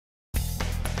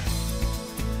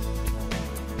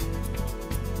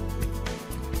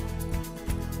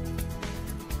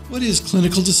What is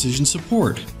Clinical Decision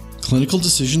Support? Clinical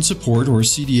Decision Support, or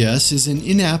CDS, is an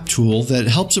in-app tool that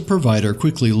helps a provider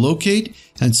quickly locate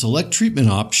and select treatment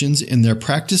options in their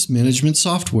practice management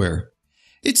software.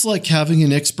 It's like having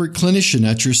an expert clinician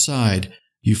at your side.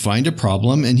 You find a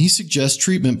problem and he suggests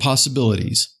treatment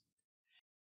possibilities.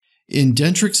 In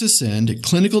Dentrix Ascend,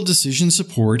 Clinical Decision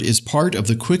Support is part of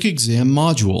the Quick Exam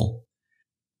module.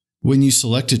 When you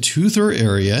select a tooth or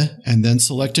area and then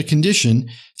select a condition,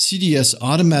 CDS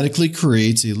automatically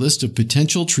creates a list of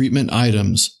potential treatment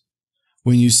items.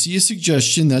 When you see a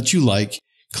suggestion that you like,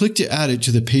 click to add it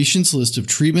to the patient's list of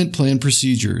treatment plan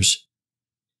procedures.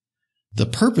 The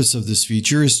purpose of this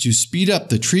feature is to speed up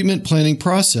the treatment planning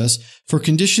process for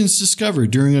conditions discovered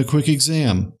during a quick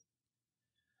exam.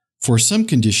 For some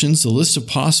conditions, the list of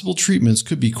possible treatments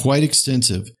could be quite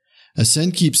extensive.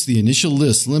 Ascend keeps the initial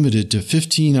list limited to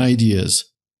 15 ideas.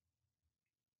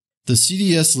 The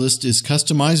CDS list is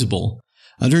customizable.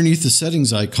 Underneath the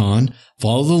settings icon,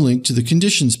 follow the link to the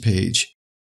conditions page.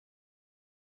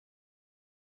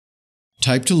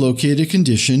 Type to locate a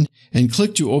condition and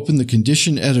click to open the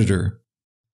condition editor.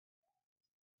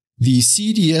 The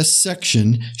CDS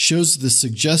section shows the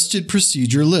suggested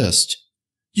procedure list.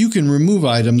 You can remove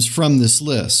items from this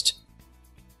list.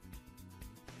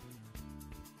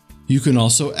 You can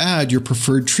also add your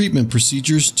preferred treatment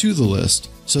procedures to the list,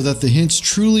 so that the hints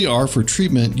truly are for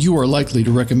treatment you are likely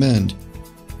to recommend.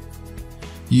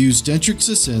 Use Dentrix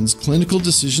Ascend's Clinical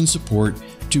Decision Support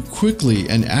to quickly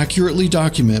and accurately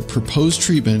document proposed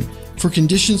treatment for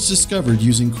conditions discovered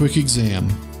using Quick Exam.